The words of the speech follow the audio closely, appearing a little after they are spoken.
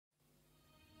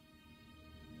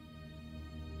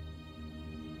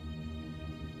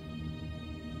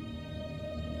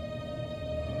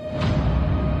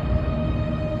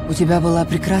У тебя была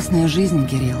прекрасная жизнь,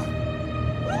 Кирилл.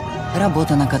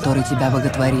 Работа, на которой тебя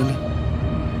боготворили.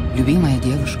 Любимая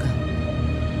девушка.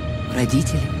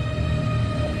 Родители.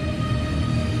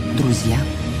 Друзья.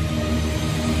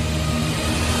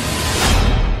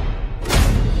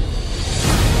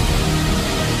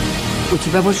 У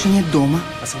тебя больше нет дома.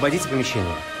 Освободите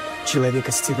помещение.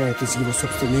 Человека стирают из его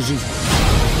собственной жизни.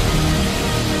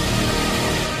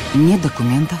 Нет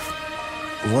документов.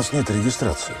 У вас нет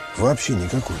регистрации. Вообще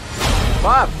никакой.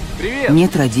 Пап, привет!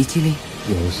 Нет родителей.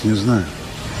 Я вас не знаю.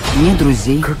 Нет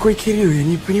друзей. Какой Кирилл? Я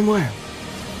не понимаю.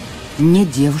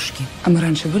 Нет девушки. А мы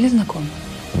раньше были знакомы?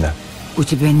 Да. У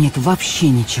тебя нет вообще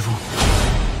ничего.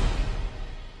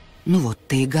 Ну вот,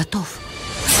 ты и готов.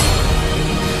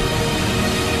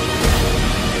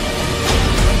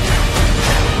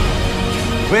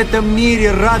 В этом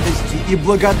мире радости и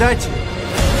благодати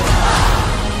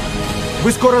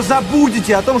вы скоро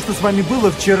забудете о том, что с вами было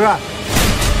вчера.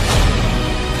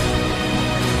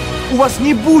 У вас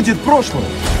не будет прошлого.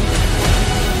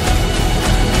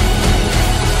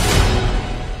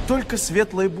 Только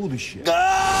светлое будущее.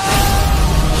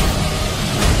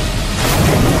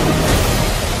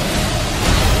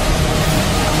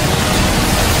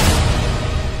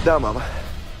 Да, мама.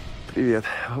 Привет.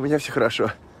 У меня все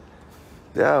хорошо.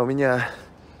 Да, у меня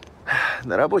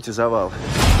на работе завал.